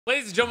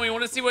Ladies and gentlemen, you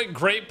want to see what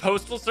great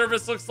postal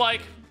service looks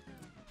like?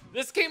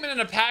 This came in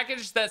a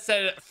package that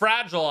said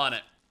fragile on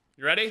it.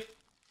 You ready?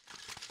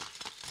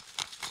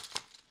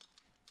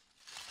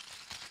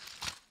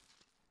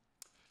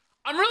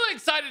 I'm really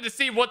excited to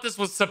see what this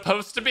was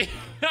supposed to be.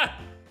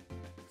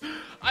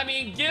 I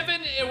mean, given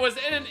it was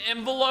in an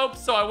envelope,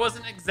 so I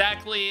wasn't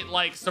exactly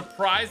like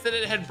surprised that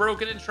it had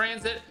broken in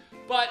transit,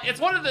 but it's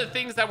one of the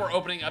things that we're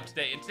opening up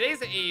today. And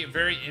today's a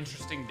very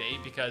interesting day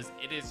because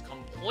it is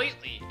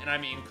completely, and I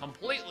mean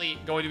completely,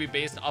 going to be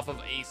based off of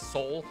a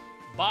soul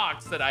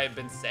box that I have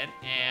been sent,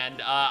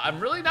 and I'm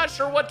really not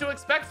sure what to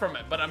expect from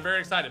it, but I'm very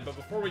excited. But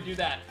before we do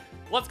that,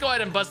 let's go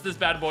ahead and bust this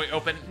bad boy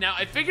open. Now,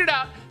 I figured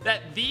out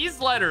that these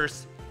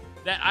letters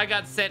that I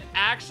got sent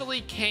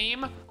actually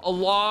came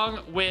along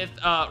with,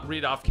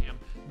 read off cam.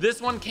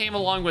 This one came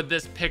along with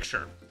this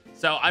picture.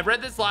 So I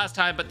read this last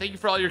time, but thank you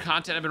for all your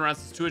content. I've been around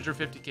since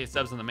 250K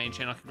subs on the main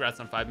channel. Congrats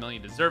on 5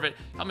 million, you deserve it.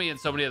 Help me and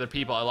so many other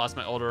people. I lost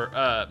my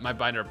my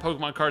binder of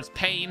Pokemon cards,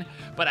 pain,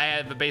 but I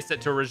have a base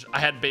set I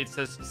had base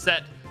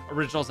set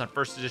originals on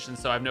first edition,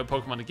 so I have no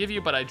Pokemon to give you,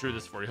 but I drew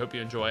this for you. Hope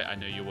you enjoy. I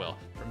know you will.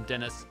 From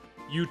Dennis,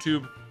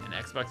 YouTube, and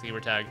Xbox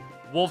Gamertag,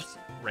 Wolf's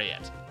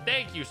Rayet.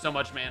 Thank you so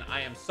much, man.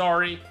 I am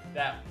sorry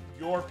that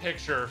your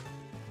picture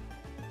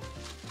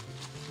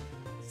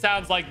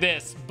sounds like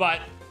this, but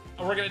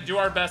we're gonna do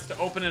our best to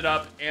open it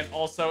up, and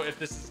also if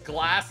this is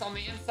glass on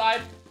the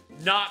inside,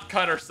 not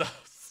cut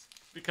ourselves,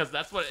 because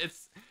that's what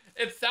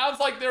it sounds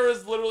like. There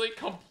is literally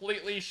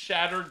completely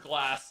shattered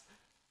glass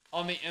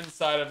on the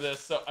inside of this,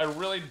 so I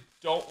really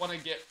don't want to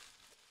get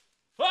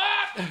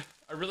I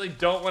really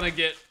don't want to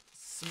get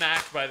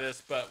smacked by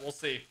this, but we'll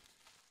see.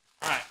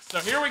 All right, so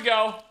here we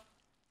go.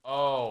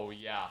 Oh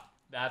yeah,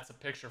 that's a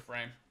picture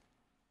frame.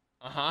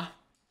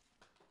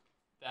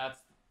 That's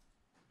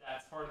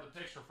part of the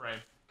picture frame.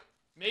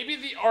 Maybe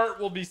the art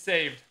will be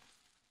saved.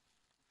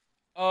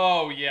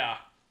 Oh yeah,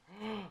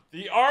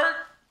 the art.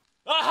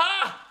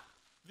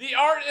 The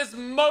art is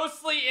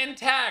mostly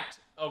intact.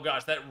 Oh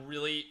gosh, that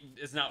really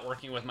is not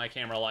working with my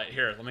camera light.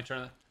 Here, let me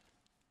turn that.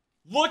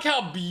 Look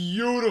how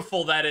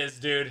beautiful that is,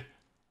 dude.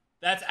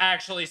 That's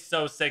actually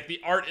so sick.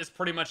 The art is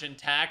pretty much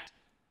intact.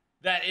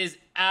 That is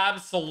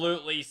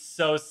absolutely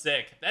so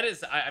sick. That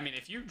is, I mean,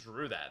 if you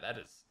drew that, that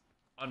is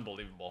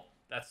unbelievable.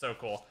 That's so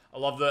cool. I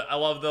love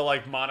the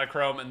like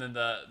monochrome and then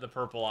the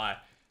purple eye.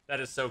 That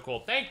is so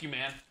cool. Thank you,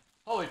 man.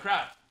 Holy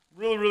crap.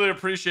 Really, really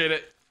appreciate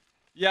it.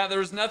 Yeah, there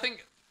was nothing.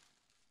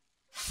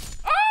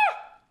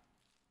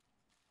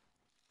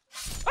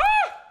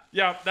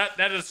 Yeah,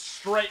 that is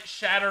straight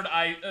shattered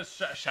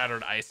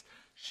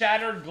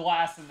shattered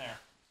glass in there.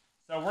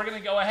 So we're gonna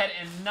go ahead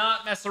and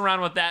not mess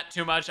around with that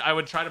too much. I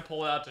would try to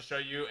pull it out to show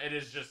you. It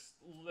is just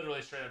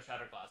literally straight up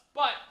shattered glass.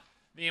 But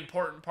the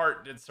important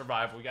part did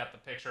survive. We got the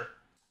picture.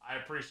 I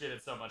appreciate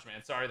it so much,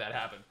 man. Sorry that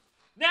happened.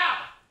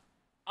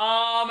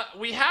 Now,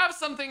 we have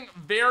something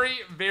very,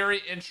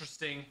 very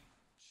interesting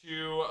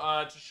to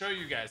show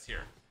you guys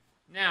here.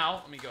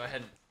 Now, let me go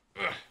ahead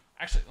and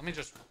actually, let me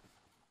just.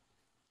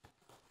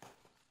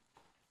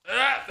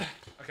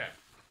 Okay,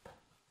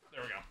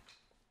 there we go.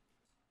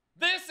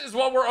 This is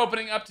what we're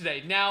opening up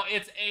today. Now,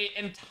 it's a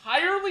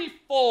entirely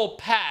full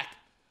pack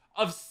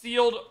of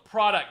sealed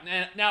product.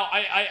 Now,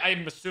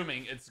 I'm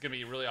assuming it's gonna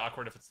be really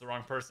awkward if it's the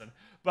wrong person,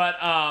 but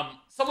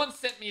someone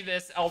sent me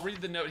this. I'll read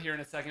the note here in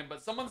a second,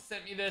 but someone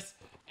sent me this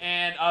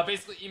and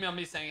basically emailed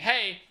me saying,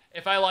 hey,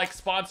 if I like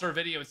sponsor a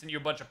video and send you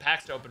a bunch of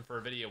packs to open for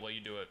a video, will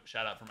you do a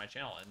shout out for my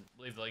channel and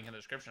leave the link in the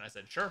description? I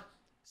said, sure.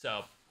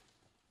 So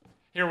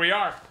here we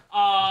are.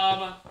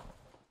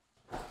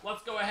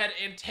 Let's go ahead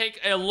and take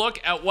a look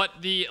at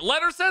what the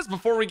letter says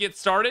before we get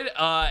started.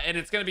 And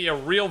it's going to be a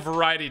real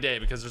variety day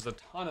because there's a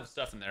ton of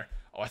stuff in there.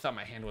 Oh, I thought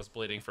my hand was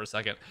bleeding for a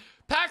second.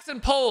 Packs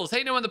and polls.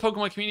 Hey, Noah in the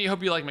Pokemon community.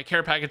 Hope you like my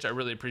care package. I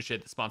really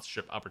appreciate the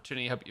sponsorship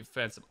opportunity. Hope you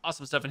found some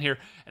awesome stuff in here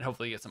and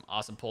hopefully you get some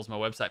awesome polls. My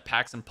website,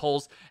 packs and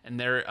polls, and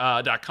there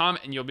 .com,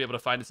 and you'll be able to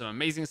find some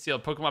amazing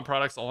sealed Pokemon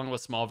products along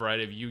with a small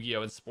variety of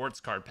Yu-Gi-Oh! And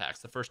sports card packs.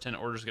 The first 10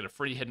 orders get a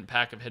free hidden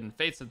pack of Hidden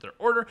Fates at their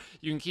order.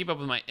 You can keep up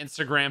with my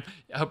Instagram.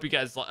 I hope you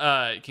guys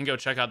can go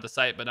check out the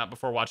site, but not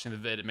before watching the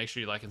vid. And make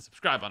sure you like and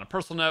subscribe. On a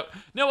personal note,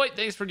 Noah,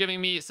 thanks for giving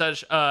me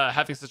such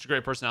having such a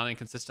great personality and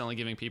consistently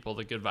giving people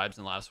the good vibes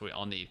and laughs we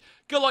all need.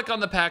 Good luck on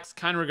the packs.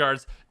 Kind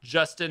regards,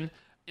 Justin.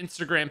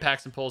 Instagram,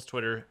 Packs and Polls.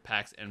 Twitter,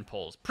 Packs and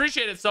Polls.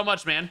 Appreciate it so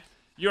much, man.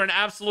 You're an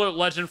absolute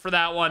legend for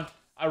that one.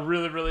 I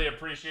really, really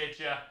appreciate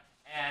you.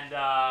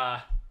 And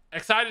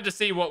excited to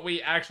see what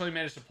we actually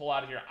managed to pull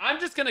out of here. I'm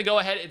just going to go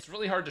ahead. It's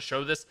really hard to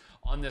show this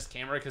on this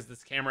camera because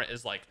this camera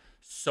is like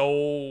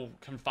so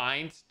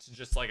confined to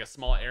just like a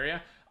small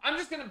area. I'm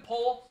just going to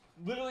pull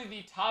literally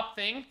the top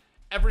thing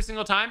every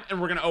single time and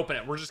we're going to open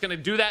it. We're just going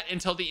to do that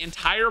until the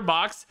entire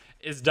box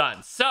is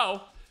done.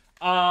 So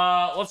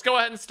let's go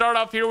ahead and start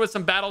off here with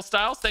some battle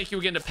styles. Thank you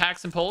again to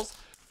Packs and Polls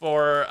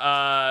for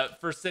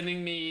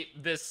sending me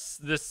this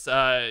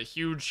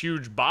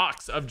huge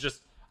box of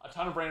just a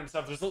ton of random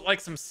stuff. There's like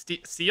some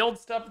sealed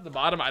stuff at the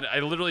bottom. I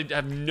literally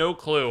have no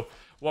clue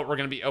what we're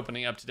going to be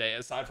opening up today,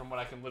 aside from what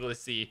I can literally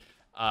see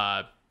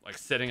like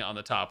sitting on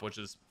the top, which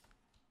is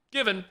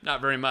given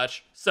not very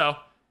much. So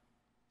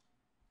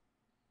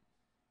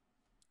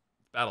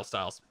battle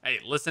styles. Hey,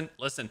 listen.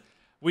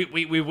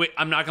 We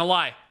I'm not gonna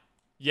lie.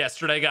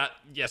 Yesterday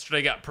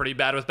got pretty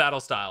bad with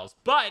battle styles,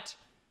 but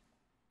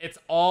it's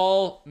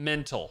all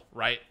mental,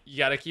 right? You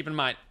got to keep in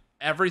mind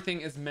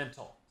everything is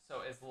mental.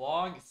 So as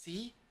long,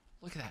 see,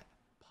 look at that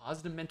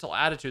positive mental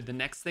attitude. The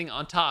next thing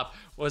on top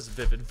was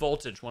Vivid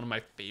Voltage, one of my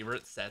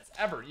favorite sets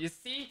ever. You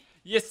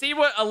see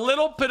what a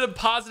little bit of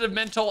positive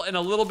mental and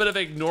a little bit of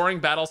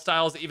ignoring battle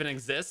styles even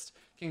exist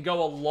can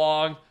go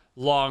a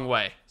long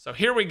way. So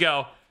here we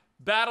go.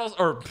 Battles,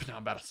 or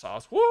not battle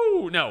styles.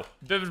 Woo, no.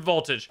 Vivid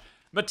Voltage.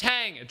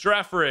 Matang,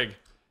 Drefrig,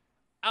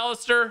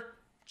 Alistair,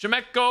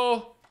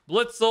 Jameko,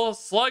 Blitzel,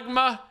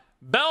 Slugma,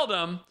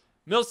 Beldum,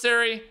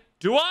 Milsari,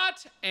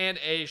 Duat, and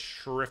a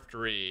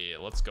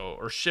Shriftery. Let's go.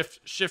 Or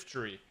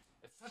Shiftery.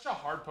 It's such a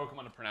hard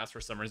Pokemon to pronounce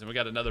for some reason. We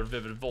got another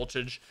Vivid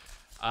Voltage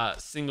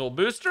single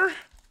booster.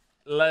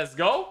 Let's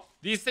go.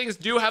 These things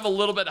do have a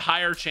little bit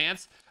higher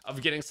chance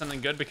of getting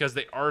something good because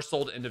they are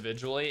sold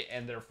individually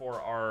and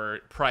therefore are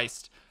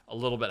priced a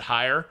little bit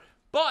higher.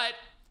 But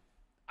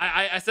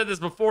I said this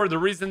before, the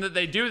reason that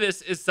they do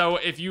this is so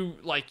if you,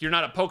 like, you're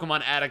not a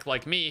Pokemon addict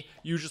like me,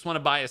 you just want to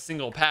buy a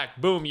single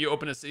pack, boom, you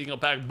open a single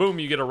pack, boom,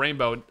 you get a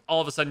rainbow, and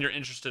all of a sudden you're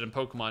interested in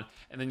Pokemon,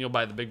 and then you'll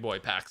buy the big boy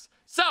packs.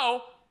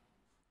 So,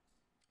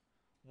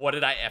 what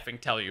did I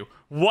effing tell you?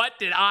 What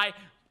did I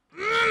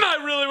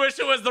really wish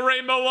it was the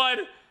rainbow one.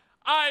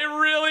 I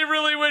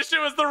really wish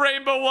it was the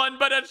rainbow one,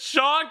 but a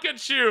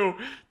Chonkachu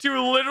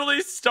to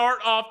literally start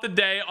off the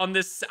day on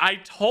this. I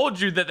told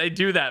you that they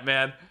do that,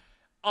 man.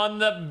 On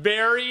the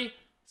very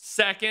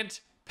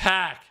second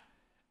pack,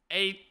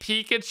 a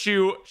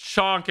Pikachu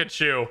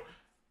Chonkachu.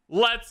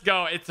 Let's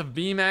go. It's a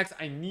VMAX.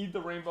 I need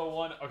the rainbow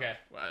one. Okay,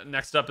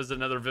 next up is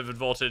another Vivid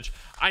Voltage.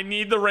 I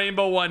need the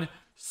rainbow one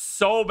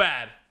so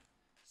bad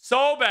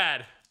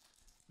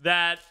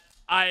that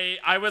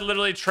I would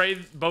literally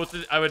trade both.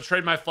 I would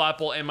trade my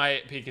Flapple and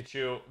my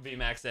Pikachu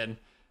VMAX in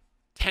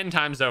 10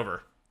 times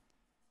over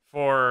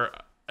for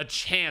a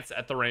chance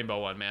at the rainbow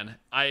one, man.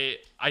 I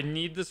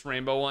need this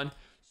rainbow one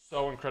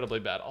so incredibly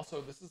bad.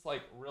 Also, this is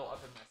like real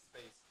up in my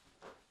space.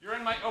 You're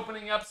in my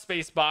opening up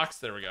space box.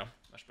 There we go.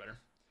 Much better.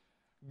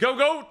 Go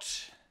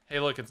Goat. Hey,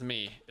 look, it's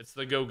me. It's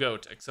the Go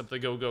Goat, except the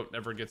Go Goat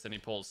never gets any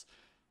pulls.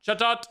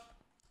 Chatot,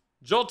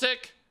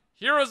 Joltik,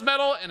 Hero's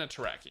Medal, and a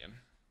Terrakion.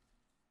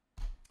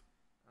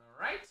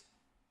 All right.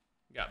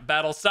 We got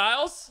battle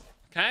styles.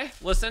 Okay,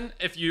 listen.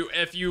 If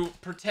you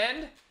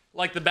pretend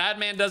like the bad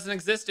man doesn't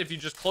exist, if you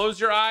just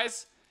close your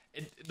eyes,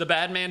 the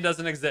bad man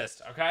doesn't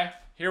exist. Okay,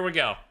 here we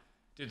go.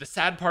 Dude, the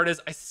sad part is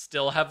I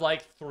still have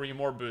like 3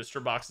 more booster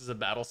boxes of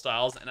battle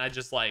styles, and I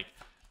just like,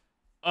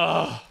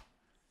 I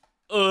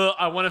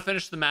want to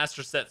finish the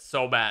master set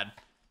so bad,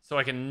 so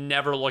I can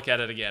never look at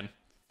it again.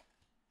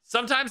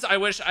 Sometimes I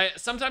wish I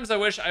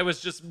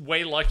was just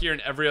way luckier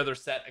in every other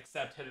set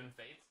except Hidden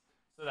Fates,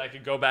 so that I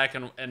could go back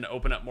and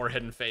open up more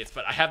Hidden Fates.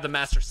 But I have the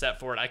master set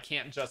for it. I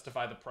can't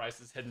justify the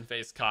prices Hidden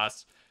Fates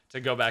cost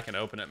to go back and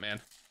open it, man.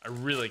 I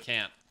really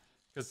can't.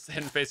 Because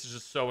Hidden Fates is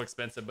just so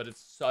expensive, but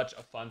it's such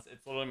a fun...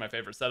 It's literally my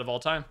favorite set of all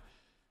time.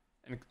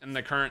 In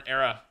the current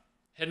era.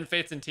 Hidden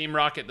Fates and Team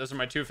Rocket, those are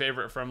my 2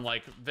 favorite from,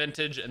 like,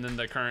 vintage and then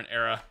the current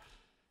era.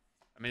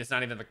 I mean, it's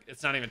not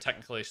even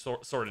technically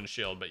Sword and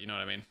Shield, but you know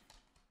what I mean.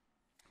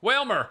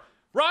 Whalmer,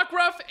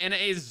 Rockruff, and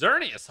a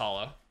Xerneas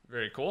Hollow.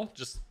 Very cool.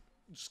 Just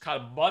caught a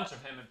bunch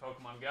of him in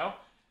Pokemon Go.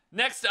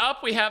 Next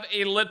up, we have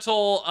a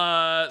little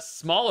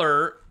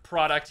smaller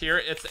product here.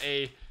 It's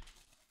a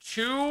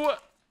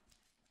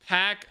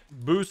 2-pack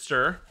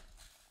booster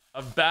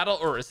of battle,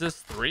 or is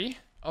this 3?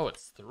 Oh,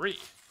 it's 3.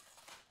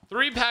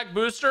 3-pack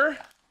booster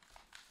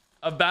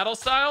of battle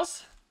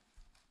styles.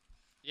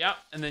 Yep,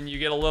 and then you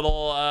get a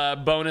little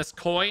bonus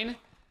coin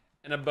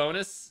and a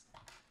bonus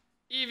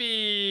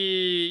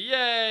Eevee.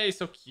 Yay,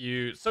 so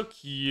cute, so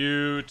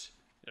cute.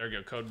 There we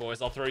go, Code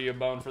Boys. I'll throw you a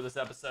bone for this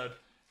episode.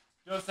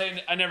 Don't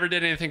say I never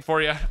did anything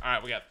for you. All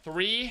right, we got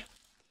 3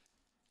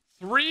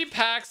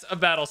 packs of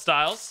battle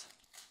styles.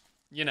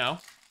 You know,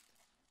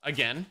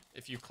 again,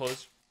 if you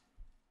close.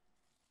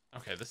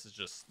 Okay, this is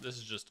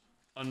just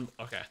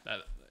okay. That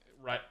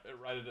right.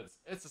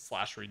 It's a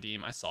slash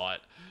redeem. I saw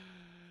it.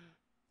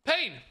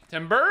 Pain.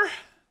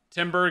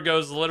 Timber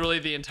goes literally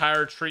the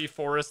entire tree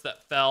forest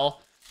that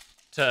fell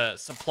to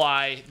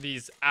supply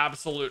these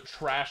absolute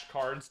trash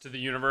cards to the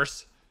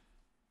universe.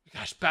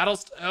 Gosh,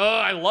 oh,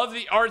 I love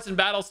the arts and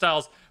battle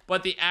styles,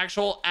 but the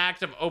actual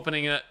act of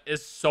opening it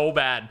is so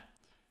bad.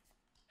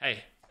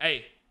 Hey,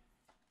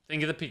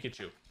 think of the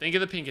Pikachu. Think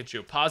of the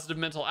Pikachu. Positive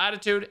mental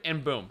attitude,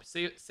 and boom.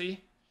 See?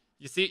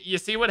 You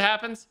see what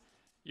happens?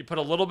 You put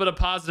a little bit of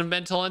positive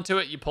mental into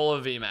it, you pull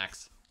a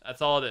VMAX.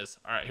 That's all it is.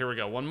 All right, here we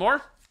go. One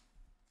more.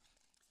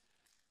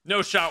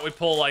 No shot we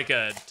pull like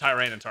a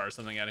Tyranitar or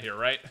something out of here,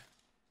 right?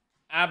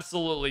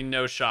 Absolutely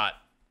no shot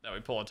that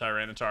we pull a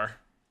Tyranitar.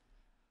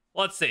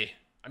 Let's see.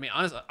 I mean,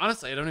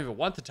 honestly, I don't even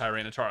want the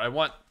Tyranitar. I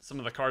want some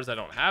of the cards I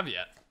don't have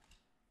yet.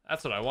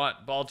 That's what I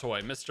want.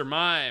 Baltoy, Mr.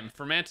 Mime,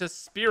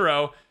 Fermantis,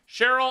 Spearow,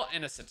 Cheryl,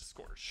 and a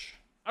Scorch.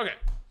 Okay.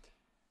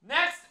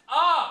 Next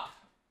up,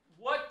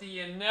 what do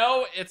you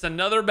know? It's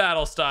another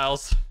Battle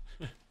Styles.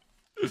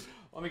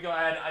 Let me go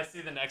ahead. I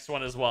see the next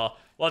one as well.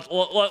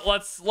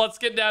 Let's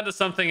get down to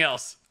something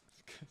else.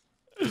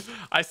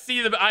 I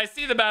see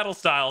the Battle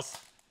Styles.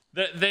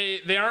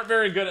 They aren't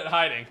very good at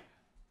hiding.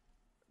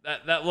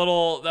 That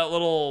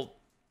little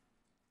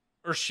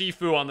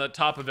Urshifu on the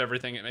top of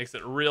everything, it makes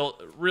it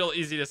real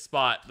easy to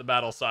spot the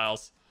Battle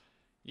Styles.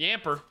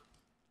 Yamper,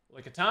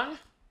 Lickitung,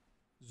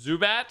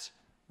 Zubat,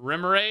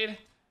 Remoraid,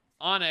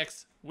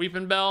 Onyx,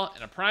 Weepinbell,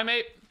 and a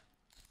Primate.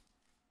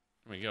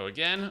 Here we go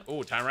again.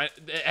 Oh, time right.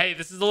 Hey,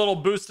 this is a little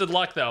boosted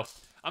luck though.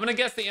 I'm gonna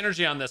guess the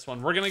energy on this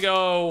one. We're gonna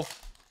go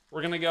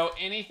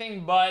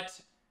anything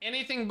but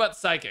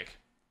psychic.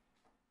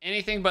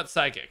 Anything but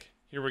psychic.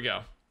 Here we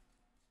go.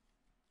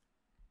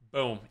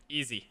 Boom.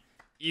 Easy.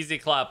 Easy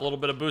clap. A little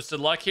bit of boosted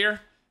luck here.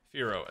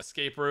 Fearow,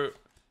 Escape Route,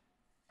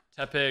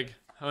 Tepig,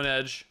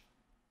 Honedge,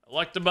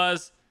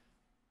 Electabuzz,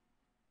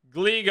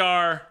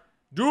 Gligar,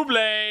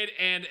 Doublade,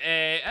 and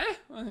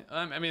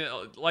I mean,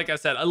 like I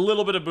said, a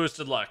little bit of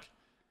boosted luck.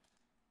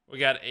 We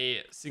got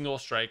a single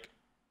strike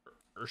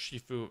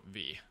Urshifu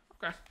V.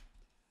 Okay.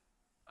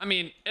 I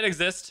mean, it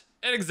exists.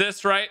 It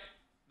exists, right?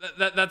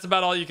 That's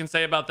about all you can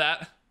say about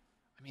that.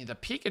 I mean, the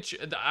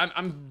Pikachu.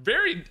 I'm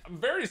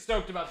very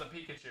stoked about the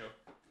Pikachu.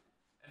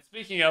 And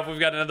speaking of, we've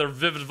got another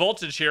Vivid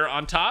Voltage here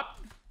on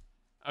top.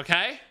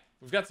 Okay,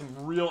 we've got some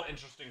real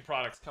interesting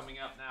products coming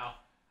up now.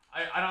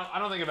 I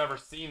don't think I've ever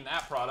seen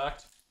that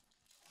product.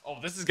 Oh,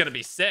 this is gonna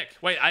be sick.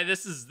 Wait,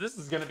 this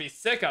is gonna be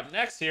sick up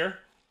next here.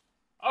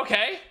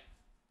 Okay.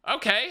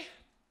 Okay.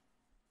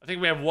 I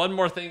think we have one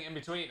more thing in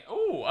between.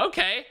 Oh,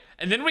 okay.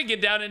 And then we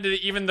get down into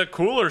even the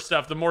cooler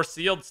stuff, the more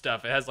sealed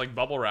stuff. It has like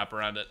bubble wrap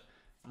around it.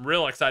 I'm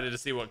real excited to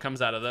see what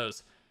comes out of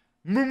those.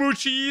 Moo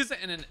Cheese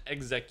and an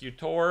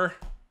Executor.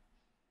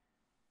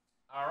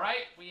 All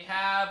right, we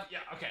have, yeah,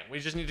 okay. We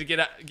just need to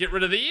get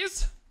rid of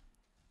these.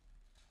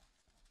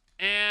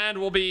 And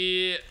we'll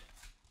be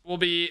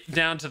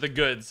down to the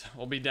goods.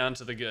 We'll be down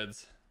to the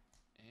goods.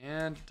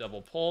 And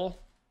double pull.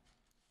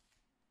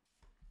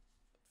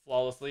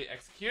 Flawlessly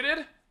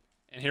executed.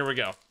 And here we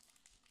go.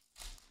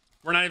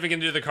 We're not even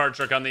gonna do the card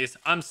trick on these.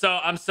 I'm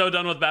so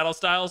done with Battle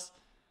Styles.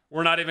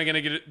 We're not even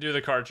gonna do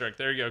the card trick.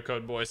 There you go,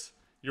 Code Boys.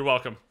 You're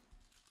welcome.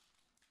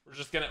 We're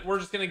just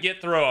gonna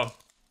get through them.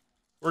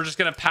 We're just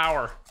gonna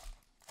power.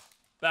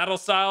 Battle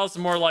Styles,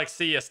 more like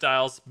see ya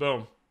styles.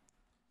 Boom.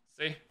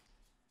 See?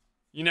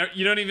 You know,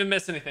 you don't even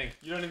miss anything.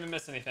 You don't even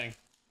miss anything.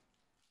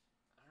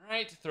 All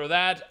right, throw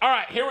that. All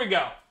right, here we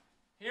go.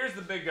 Here's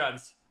the big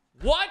guns.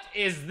 What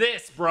is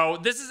this, bro?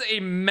 This is a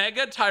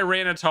Mega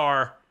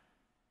Tyranitar,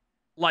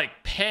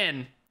 like,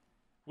 pen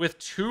with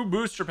 2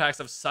 booster packs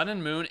of Sun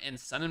and Moon and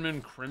Sun and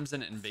Moon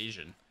Crimson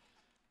Invasion.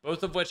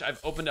 Both of which I've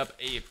opened up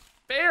a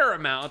fair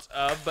amount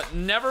of, but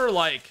never,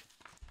 like,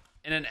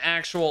 in an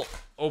actual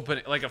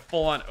opening, like a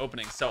full-on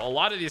opening. So a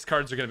lot of these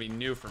cards are going to be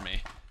new for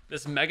me.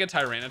 This Mega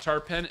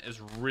Tyranitar pen is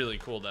really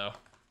cool, though.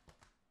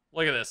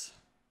 Look at this.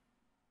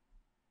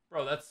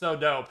 Bro, that's so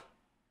dope.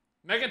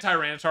 Mega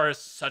Tyranitar is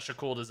such a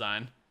cool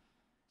design.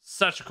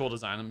 Such a cool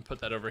design. Let me put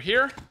that over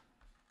here.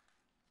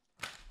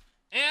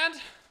 And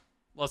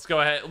let's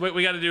go ahead.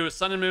 We got to do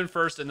Sun and Moon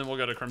first, and then we'll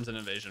go to Crimson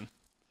Invasion.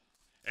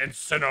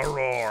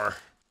 Incineroar.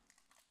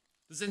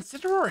 Does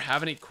Incineroar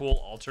have any cool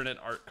alternate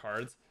art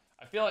cards?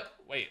 I feel like,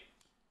 wait.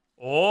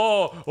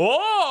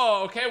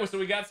 Oh, okay. So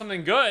we got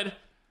something good.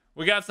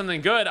 We got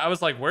something good. I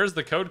was like, where's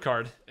the code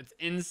card? It's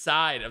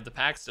inside of the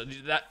pack still.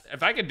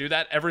 If I could do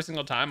that every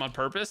single time on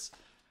purpose,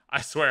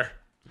 I swear.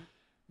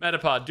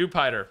 Metapod,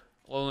 Dewpider,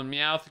 Alolan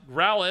Meowth,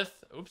 Growlithe,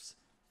 oops,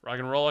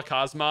 Roggenrola,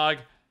 Cosmog,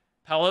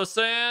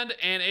 Palossand,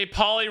 and a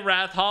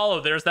Poliwrath Hollow.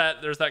 There's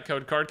that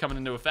code card coming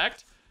into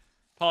effect.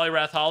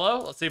 Poliwrath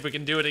Hollow. Let's see if we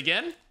can do it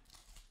again.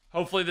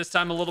 Hopefully this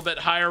time a little bit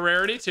higher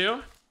rarity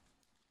too.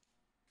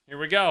 Here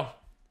we go.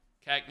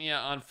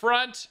 Cacnea on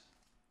front.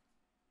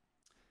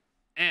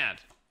 And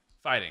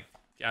fighting.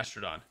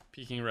 Gastrodon.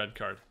 Peeking red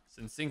card.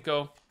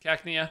 Cincinco.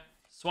 Cacnea.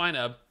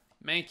 Swinub.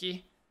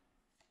 Mankey.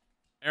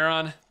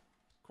 Aeron.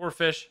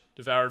 Corphish.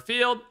 Devoured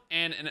Field.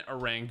 And an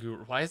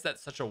Oranguru. Why is that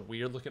such a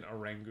weird looking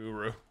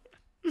Oranguru?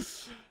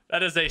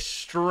 That is a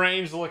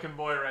strange looking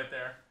boy right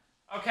there.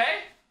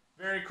 Okay.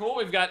 Very cool.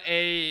 We've got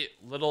a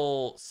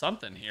little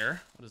something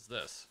here. What is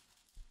this?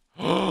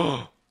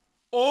 Oh!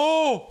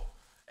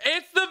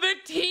 It's the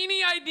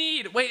Victini I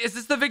need. Wait, is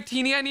this the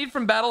Victini I need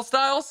from Battle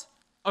Styles?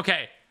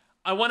 Okay,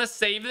 I want to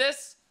save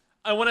this.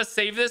 I want to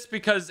save this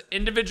because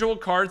individual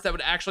cards that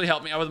would actually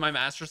help me out with my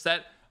master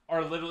set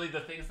are literally the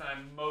things that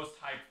I'm most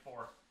hyped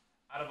for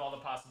out of all the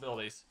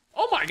possibilities.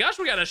 Oh my gosh,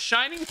 we got a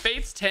Shining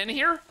Fates 10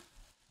 here.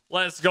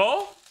 Let's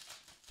go.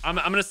 I'm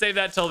going to save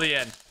that till the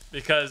end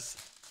because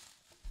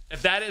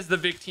if that is the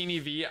Victini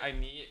V I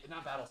need,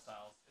 not Battle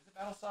Styles. Is it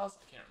Battle Styles?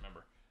 I can't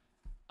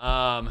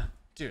remember.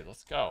 Dude,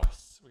 let's go.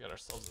 We got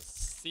ourselves a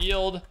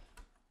sealed.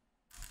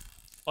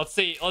 Let's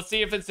see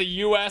if it's a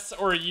US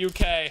or a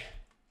UK.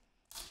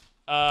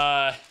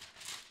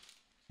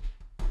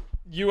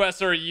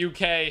 US or a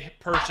UK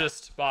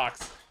purchased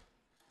box.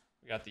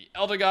 We got the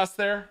Eldegoss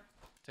there.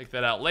 Take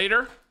that out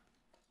later.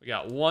 We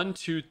got 1,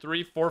 2,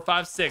 3, 4,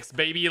 5, 6,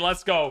 baby.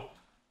 Let's go.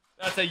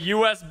 That's a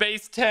US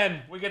base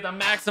 10. We get the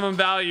maximum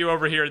value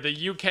over here.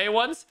 The UK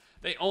ones,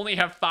 they only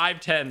have 5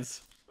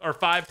 10s or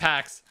 5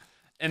 packs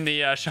in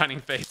the Shining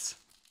Fates.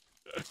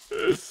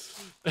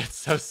 It's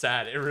so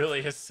sad. It really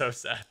is so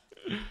sad.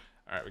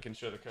 All right, we can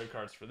show the code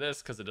cards for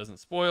this because it doesn't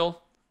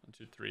spoil. 1,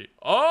 2, 3.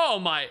 Oh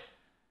my.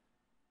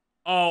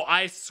 Oh,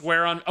 I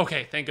swear on.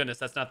 Okay, thank goodness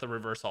that's not the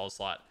reverse holo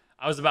slot.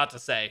 I was about to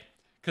say,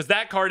 because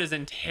that card is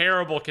in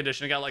terrible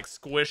condition. It got like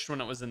squished when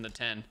it was in the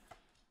 10. It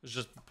was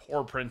just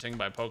poor printing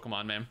by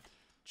Pokemon, man.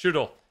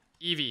 Choodle,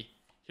 Eevee.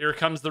 Here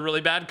comes the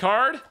really bad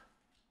card.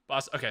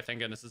 Boss. Okay, thank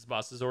goodness it's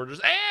Boss's orders.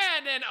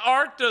 And an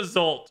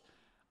Arctozolt.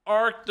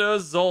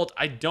 Arctozolt.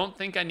 I don't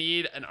think I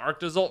need an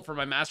Arctozolt for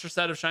my master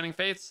set of Shining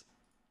Fates.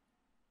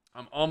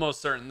 I'm almost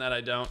certain that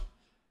I don't.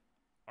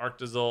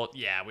 Arctozolt.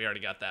 Yeah, we already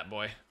got that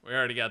boy. We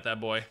already got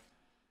that boy.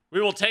 We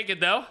will take it,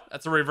 though.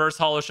 That's a reverse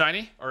holo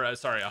shiny. Or,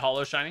 sorry, a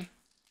holo shiny.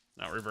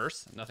 Not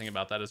reverse. Nothing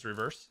about that is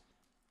reverse.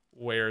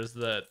 Where's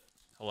the...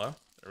 Hello?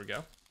 There we go.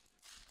 All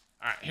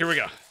right, here we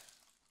go.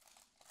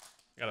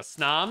 We got a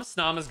Snom.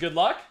 Snom is good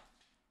luck.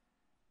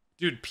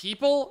 Dude,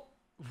 people...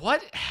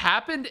 What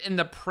happened in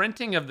the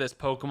printing of this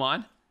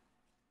Pokemon?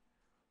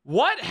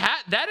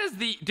 That is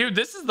the... Dude,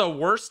 this is the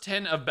worst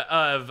 10 of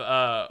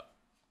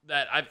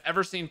that I've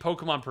ever seen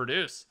Pokemon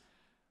produce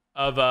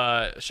of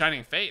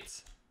Shining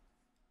Fates.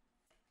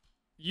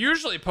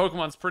 Usually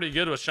Pokemon's pretty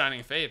good with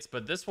Shining Fates,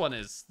 but this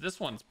one's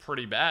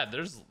pretty bad.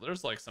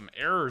 There's like some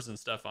errors and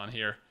stuff on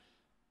here.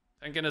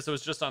 Thank goodness it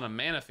was just on a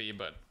Manaphy,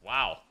 but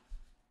wow.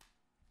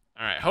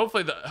 All right,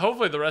 hopefully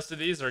the rest of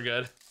these are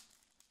good.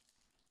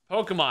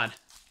 Pokemon.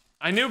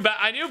 I knew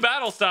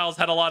Battle Styles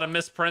had a lot of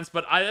misprints,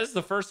 but this is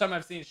the first time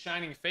I've seen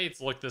Shining Fates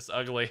look this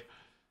ugly.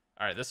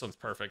 All right, this one's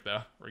perfect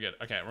though. We're good.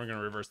 Okay, we're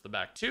gonna reverse the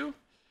back too,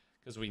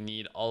 because we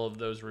need all of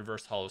those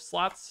reverse holo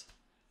slots.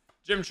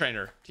 Gym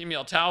Trainer, Team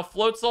Yeltao,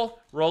 Floatzel,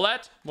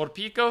 Roulette,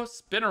 Morpeko,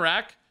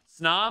 Spinarak,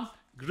 Snom,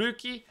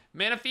 Grookey,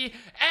 Manaphy,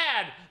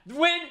 and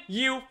when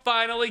you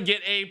finally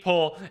get a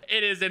pull,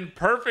 it is in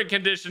perfect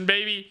condition,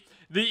 baby.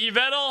 The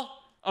Yveltal,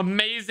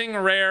 amazing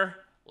rare.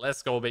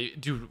 Let's go, baby.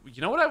 Dude,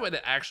 you know what I would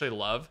actually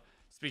love?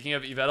 Speaking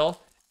of Yveltal,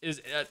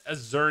 is a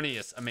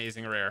Xerneas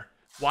amazing rare.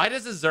 Why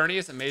does a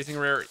Xerneas amazing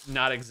rare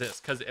not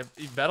exist? Because if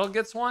Yveltal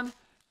gets one,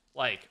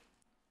 like,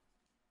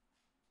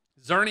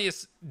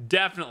 Xerneas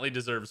definitely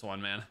deserves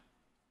one, man.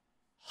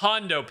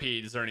 Hondo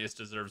P Xerneas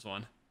deserves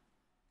one.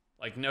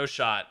 Like, no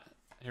shot.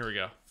 Here we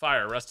go.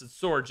 Fire, Rusted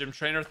Sword, Gym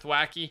Trainer,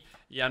 Thwacky,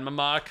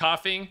 Yanmama,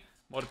 Coughing,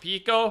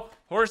 Morpeko,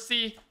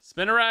 Horsey,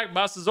 Spinarak,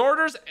 Boss's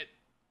Orders.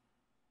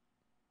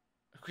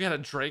 We got a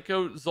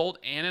Draco Zolt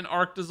and an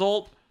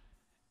Arctozolt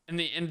in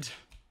the end.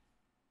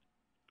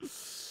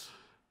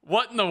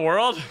 What in the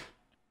world?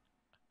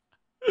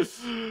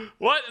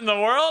 What in the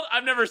world?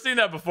 I've never seen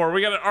that before.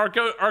 We got an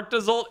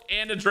Arctozolt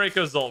and a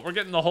Dracozolt. We're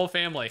getting the whole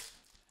family.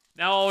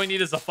 Now all we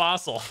need is a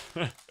fossil.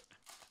 And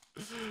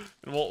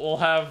we'll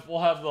have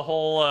the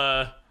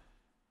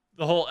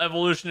whole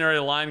evolutionary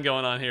line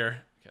going on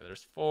here. Okay,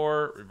 there's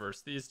 4.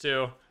 Reverse these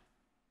 2.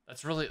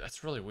 That's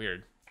really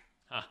weird.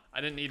 Huh.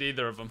 I didn't need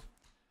either of them.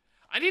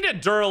 I need a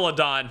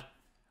Duraludon.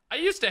 I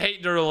used to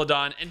hate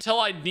Duraludon until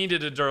I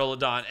needed a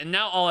Duraludon, and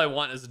now all I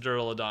want is a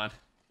Duraludon.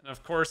 And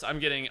of course, I'm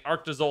getting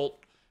Arctozolt,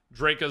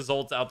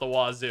 Dracozolts out the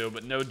wazoo,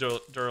 but no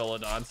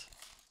Duraludons.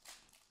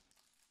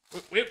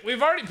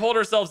 We've already pulled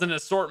ourselves an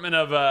assortment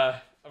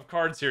of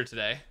cards here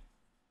today,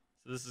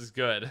 so this is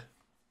good.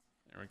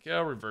 There we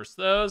go. Reverse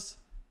those.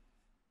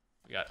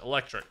 We got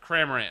Electric,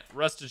 Cramorant,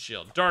 Rusted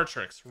Shield,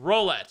 Dartrix,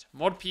 Roulette,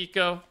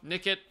 Morpeko,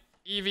 Nickit,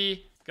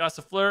 Eevee,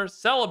 Gossifleur,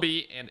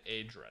 Celebi, and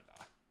a Dreadnought.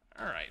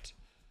 All right.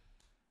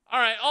 All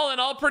right, all in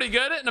all, pretty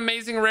good. An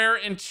amazing rare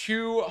and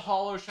 2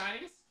 holo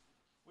shinies.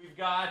 We've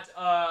got,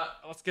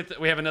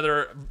 we have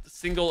another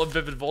single of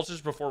Vivid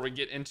Voltage before we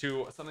get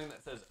into something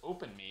that says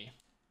Open Me,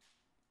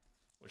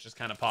 which is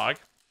kind of pog.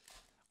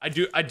 I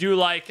do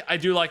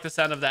like the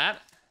sound of that.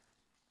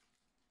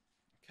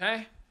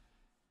 Okay.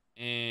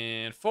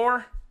 And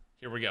 4.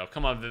 Here we go.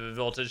 Come on, Vivid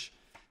Voltage.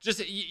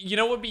 Just, you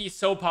know what would be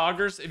so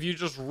poggers if you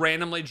just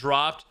randomly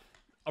dropped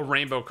a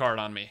rainbow card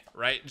on me,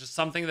 right? Just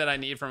something that I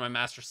need for my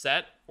master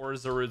set, or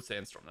Zarude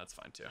Sandstorm. That's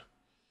fine too.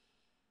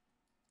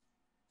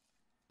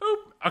 Boop.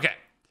 Okay.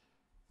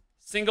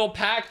 Single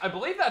pack. I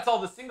believe that's all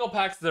the single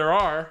packs there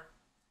are.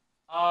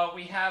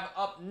 We have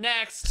up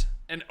next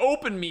an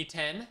Open Me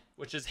 10,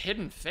 which is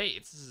Hidden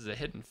Fates. This is a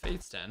Hidden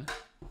Fates 10.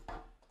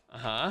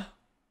 Uh-huh.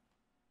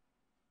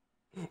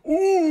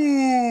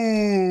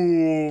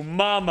 Ooh,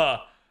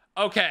 mama.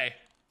 Okay.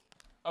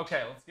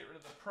 Okay, let's get rid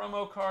of the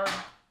promo card.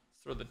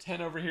 Throw the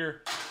 10 over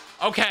here.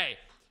 Okay,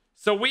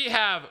 so we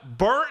have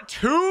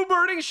 2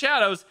 Burning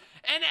Shadows,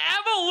 and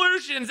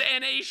Evolutions,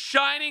 and a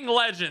Shining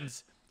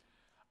Legends.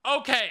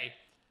 Okay,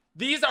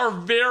 these are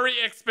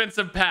very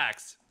expensive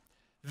packs.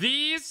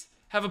 These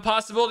have a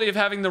possibility of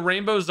having the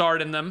Rainbow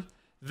Zard in them.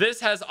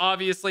 This has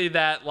obviously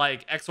that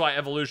like XY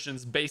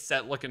Evolutions base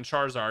set looking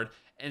Charizard,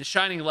 and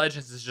Shining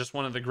Legends is just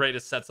one of the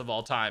greatest sets of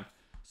all time.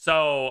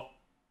 So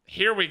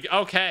here we go.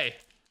 Okay.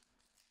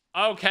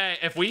 Okay,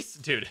 if we...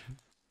 Dude.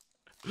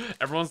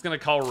 Everyone's going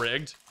to call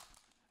rigged.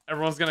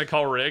 Everyone's going to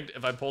call rigged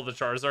if I pull the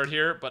Charizard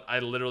here, but I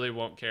literally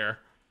won't care.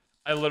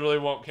 I literally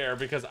won't care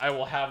because I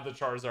will have the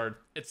Charizard.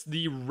 It's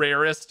the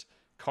rarest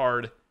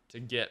card to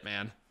get,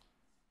 man.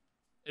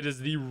 It is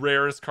the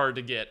rarest card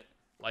to get,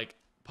 like,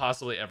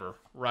 possibly ever.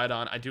 Right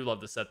on. I do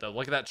love the set, though.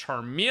 Look at that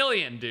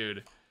Charmeleon,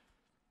 dude.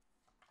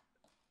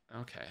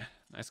 Okay.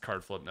 Nice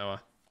card flip,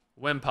 Noah.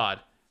 Wimpod.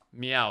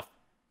 Meowth.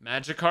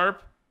 Magikarp.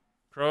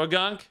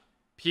 Croagunk.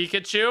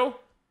 Pikachu.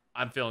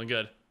 I'm feeling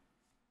good.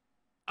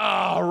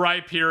 Oh,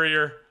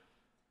 Rhyperior.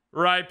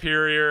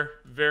 Rhyperior.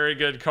 Very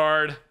good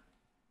card.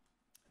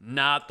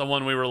 Not the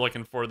one we were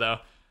looking for, though.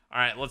 All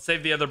right, let's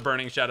save the other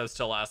Burning Shadows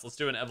till last. Let's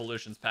do an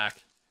Evolutions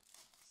pack.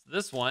 So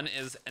this one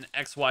is an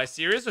XY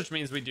series, which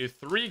means we do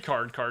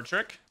 3-card card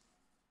trick.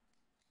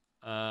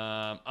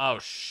 Oh,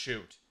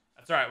 shoot.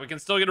 That's all right. We can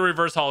still get a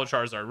Reverse Holo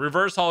Charizard.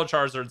 Reverse Holo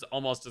Charizard's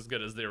almost as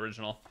good as the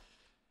original.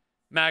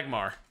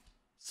 Magmar.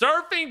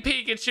 Surfing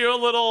Pikachu,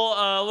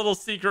 a little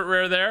secret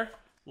rare there.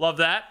 Love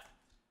that.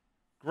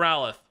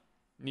 Growlithe.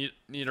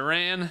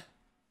 Nidoran.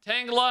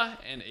 Tangela,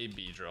 and a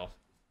Beedrill.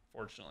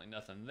 Fortunately,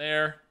 nothing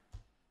there.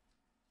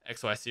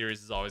 XY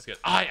series is always good.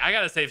 I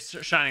gotta save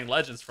Shining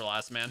Legends for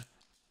last, man.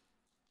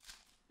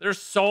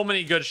 There's so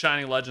many good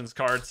Shining Legends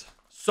cards.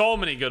 So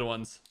many good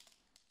ones.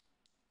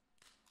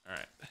 All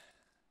right.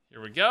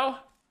 Here we go.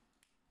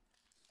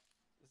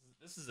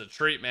 This is a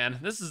treat, man.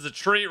 This is a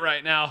treat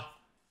right now.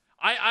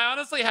 I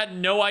honestly had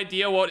no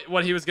idea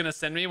what he was going to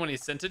send me when he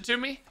sent it to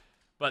me.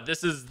 But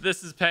this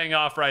is paying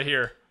off right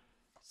here.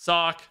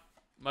 Sock,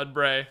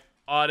 Mudbray,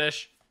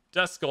 Oddish,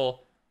 Duskull,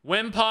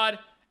 Wimpod,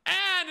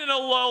 and an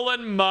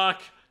Alolan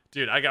Muck.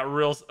 Dude, I got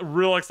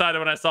real excited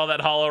when I saw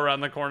that holo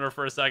around the corner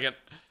for a second.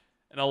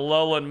 An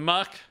Alolan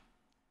Muck.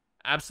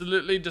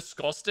 Absolutely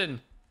disgusting.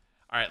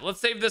 All right, let's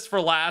save this for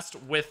last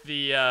with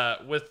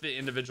the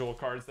individual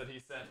cards that he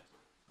sent.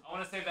 I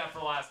want to save that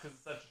for last because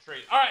it's such a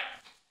treat. All right,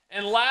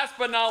 and last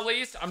but not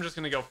least, I'm just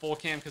going to go full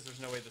cam because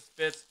there's no way this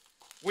fits.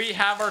 We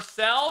have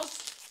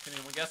ourselves, can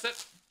anyone guess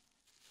it?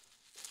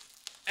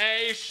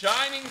 A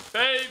Shining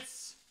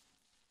Fates.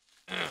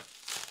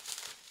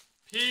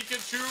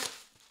 Pikachu.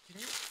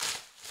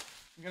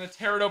 I'm going to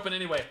tear it open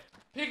anyway.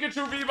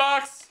 Pikachu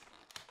V-Box,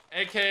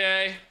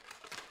 a.k.a.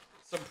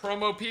 some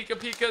promo Pika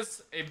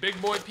Pikas, a big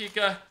boy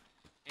Pika,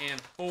 and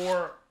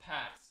 4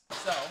 packs.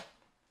 So, let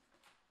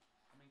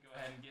me go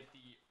ahead and get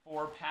the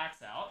 4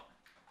 packs out,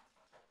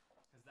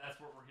 because that's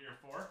what we're here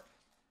for.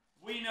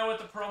 We know what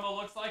the promo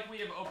looks like. We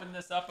have opened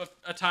this up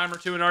a time or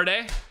two in our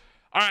day.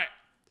 All right,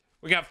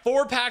 we got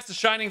 4 packs of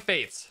Shining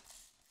Fates.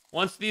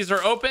 Once these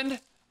are opened,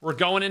 we're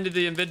going into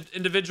the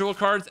individual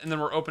cards, and then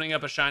we're opening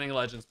up a Shining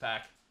Legends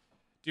pack.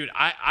 Dude,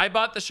 I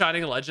bought the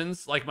Shining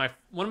Legends, like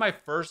one of my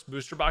first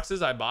booster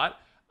boxes I bought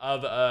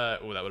of,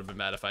 oh, that would have been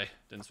bad if I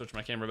didn't switch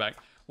my camera back.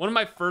 One of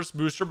my first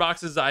booster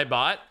boxes I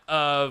bought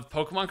of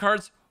Pokemon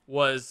cards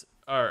was,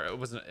 or it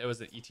was an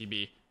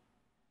ETB.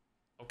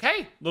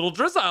 Okay, little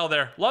Drizzile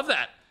there. Love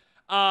that.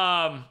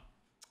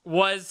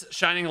 Was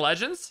Shining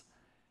Legends.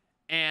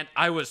 And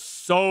I was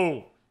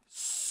so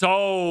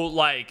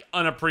like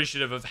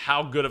unappreciative of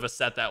how good of a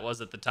set that was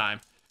at the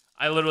time.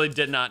 I literally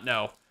did not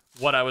know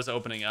what I was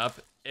opening up.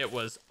 It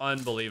was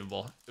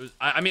unbelievable. It was,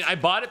 I mean, I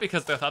bought it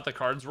because I thought the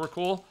cards were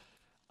cool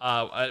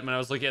when I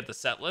was looking at the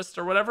set list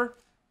or whatever.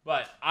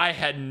 But I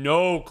had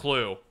no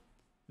clue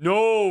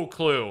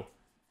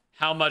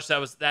how much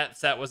that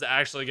set was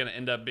actually going to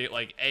end up being,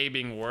 like,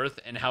 being worth,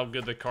 and how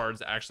good the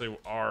cards actually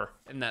are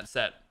in that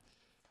set.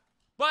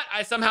 But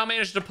I somehow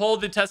managed to pull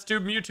the test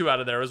tube Mewtwo out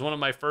of there. It was one of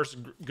my first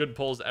good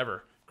pulls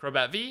ever.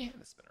 Crobat V and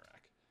the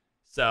Spinarak.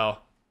 So,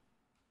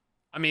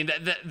 I mean,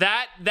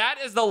 that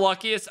is the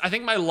luckiest. I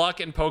think my luck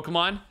in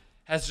Pokemon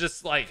has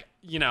just, like,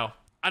 you know,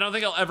 I don't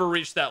think I'll ever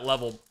reach that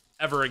level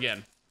ever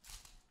again.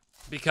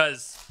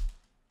 Because,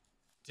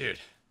 dude,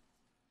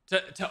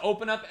 to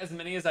open up as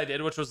many as I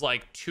did, which was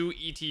like 2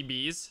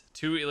 ETBs,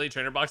 2 Elite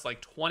Trainer Box,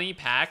 like 20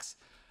 packs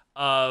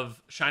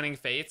of Shining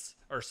Fates,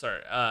 or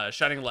sorry,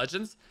 Shining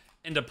Legends,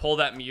 and to pull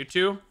that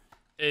Mewtwo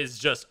is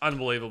just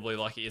unbelievably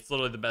lucky. It's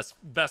literally the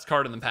best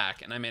card in the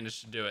pack, and I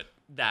managed to do it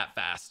that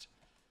fast.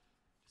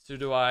 So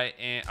do I,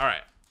 and all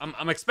right,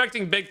 I'm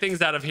expecting big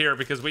things out of here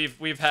because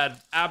we've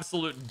had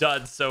absolute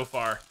duds so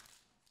far.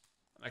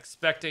 I'm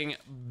expecting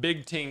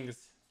big things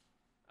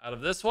out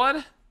of this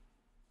one.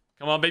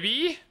 Come on,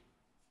 baby.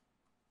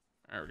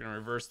 All right, we're gonna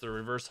reverse the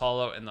reverse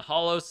holo in the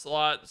holo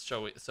slot.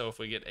 So if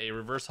we get a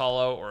reverse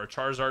holo or a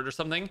Charizard or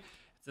something,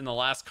 it's in the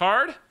last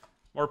card.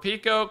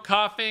 Morpeko,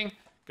 Coughing,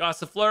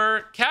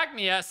 Gossifleur,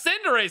 Cagnia,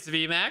 Cinderace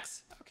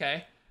VMAX.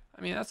 Okay,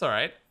 I mean, that's all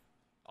right.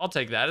 I'll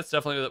take that. It's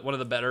definitely one of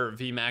the better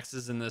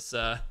VMAXs in this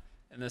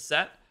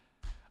set.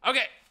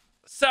 Okay,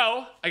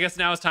 so I guess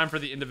now it's time for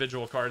the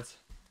individual cards.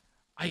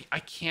 I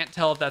can't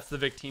tell if that's the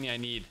Victini I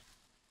need.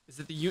 Is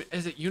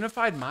it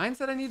Unified Minds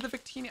that I need the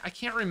Victini? I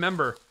can't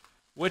remember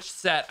which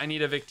set I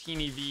need a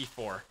Victini V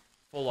for.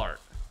 Full art.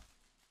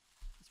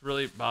 It's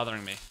really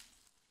bothering me.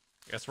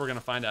 I guess we're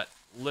gonna find out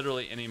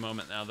literally any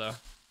moment now, though.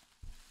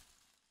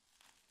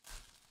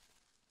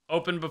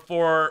 Open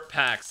before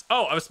packs.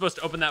 Oh, I was supposed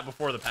to open that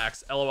before the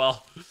packs.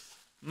 LOL.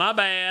 My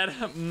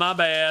bad. My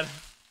bad.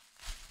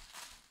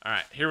 All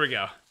right, here we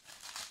go.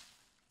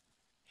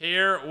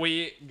 Here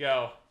we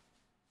go.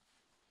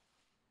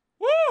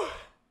 Woo!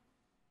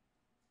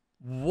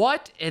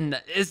 What in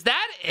the... Is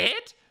that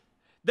it?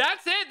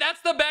 That's it?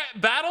 That's the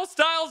Battle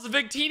Styles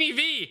Victini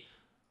V.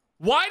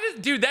 Why does...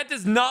 Dude, that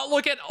does not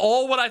look at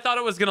all what I thought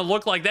it was going to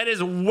look like. That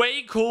is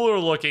way cooler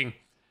looking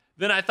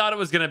than I thought it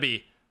was going to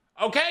be.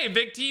 Okay,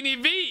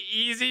 Victini V.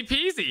 Easy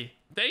peasy.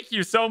 Thank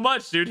you so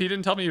much, dude. He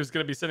didn't tell me he was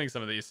going to be sending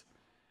some of these.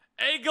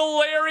 A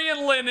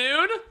Galarian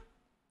Linoon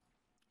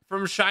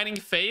from Shining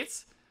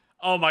Fates.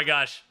 Oh my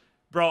gosh.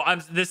 Bro,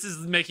 this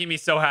is making me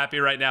so happy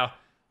right now.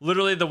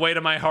 Literally, the weight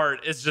of my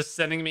heart is just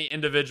sending me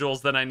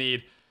individuals that I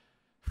need.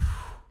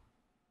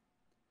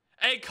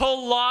 A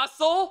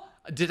Colossal.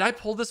 Did I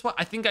pull this one?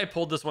 I think I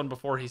pulled this one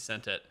before he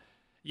sent it.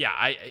 Yeah,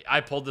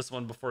 I pulled this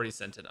one before he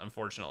sent it,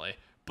 unfortunately.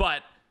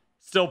 But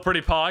still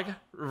pretty pog.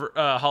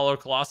 Hollow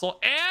Colossal.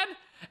 And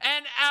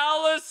an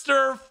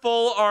Alistair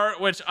full art,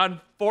 which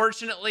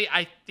unfortunately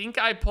I think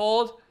I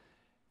pulled.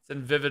 It's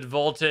in Vivid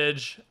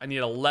Voltage. I need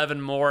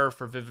 11 more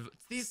for Vivid.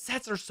 These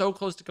sets are so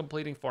close to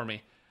completing for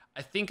me.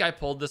 I think I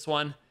pulled this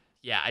one.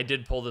 Yeah, I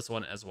did pull this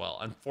one as well,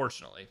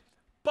 unfortunately.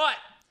 But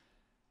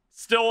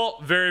still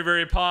very,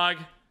 very pog.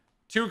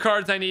 2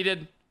 cards I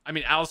needed. I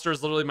mean, Alistair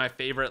is literally my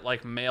favorite,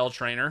 like, male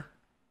trainer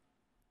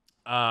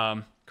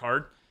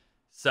card.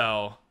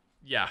 So,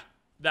 yeah,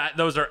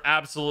 those are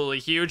absolutely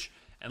huge.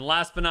 And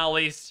last but not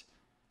least,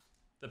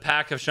 the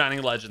pack of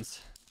Shining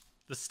Legends.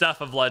 The stuff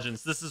of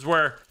Legends. This is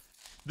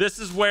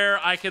where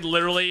I could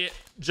literally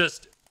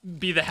just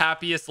be the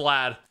happiest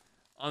lad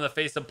on the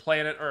face of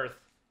planet Earth.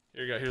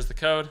 Here you go. Here's the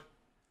code.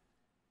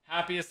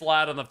 Happiest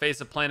lad on the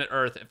face of planet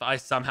Earth if I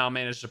somehow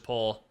manage to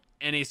pull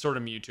any sort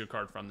of Mewtwo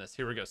card from this.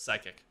 Here we go.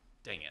 Psychic.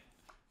 Dang it.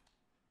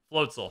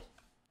 Floatzel.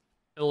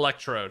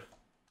 Electrode.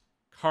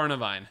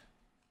 Carnivine.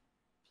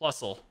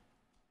 Plusle.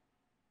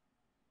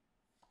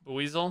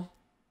 Buizel.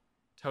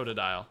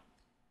 Totodile.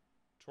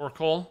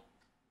 Torkoal.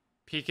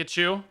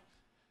 Pikachu.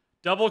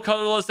 Double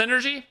colorless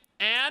energy.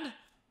 And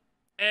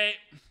a...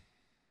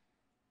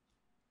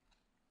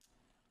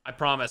 I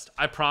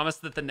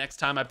promised that the next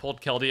time I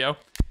pulled Keldeo,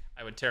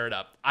 I would tear it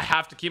up. I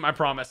have to keep my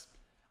promise.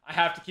 I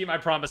have to keep my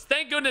promise.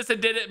 Thank goodness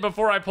it did it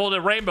before I pulled a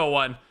rainbow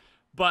one.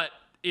 But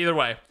either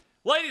way,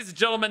 ladies and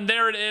gentlemen,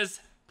 there it is.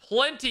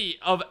 Plenty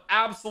of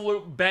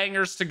absolute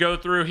bangers to go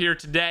through here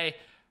today.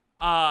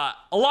 A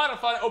lot of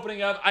fun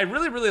opening up. I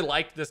really, really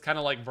liked this kind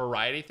of like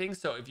variety thing.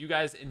 So if you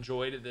guys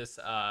enjoyed this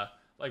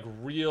like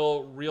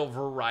real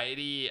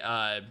variety,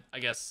 I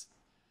guess,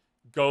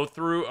 go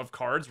through of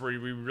cards where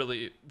we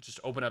really just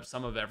open up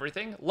some of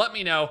everything, let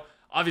me know.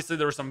 Obviously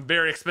there were some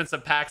very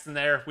expensive packs in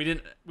there. We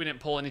didn't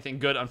pull anything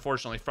good,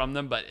 unfortunately, from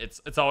them, but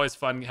it's always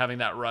fun having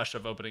that rush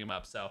of opening them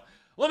up. So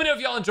let me know if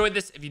y'all enjoyed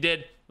this. If you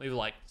did, leave a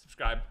like,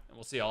 subscribe, and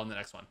we'll see y'all in the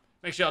next one.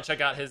 Make sure y'all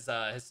check out his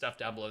stuff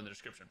down below in the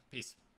description. Peace.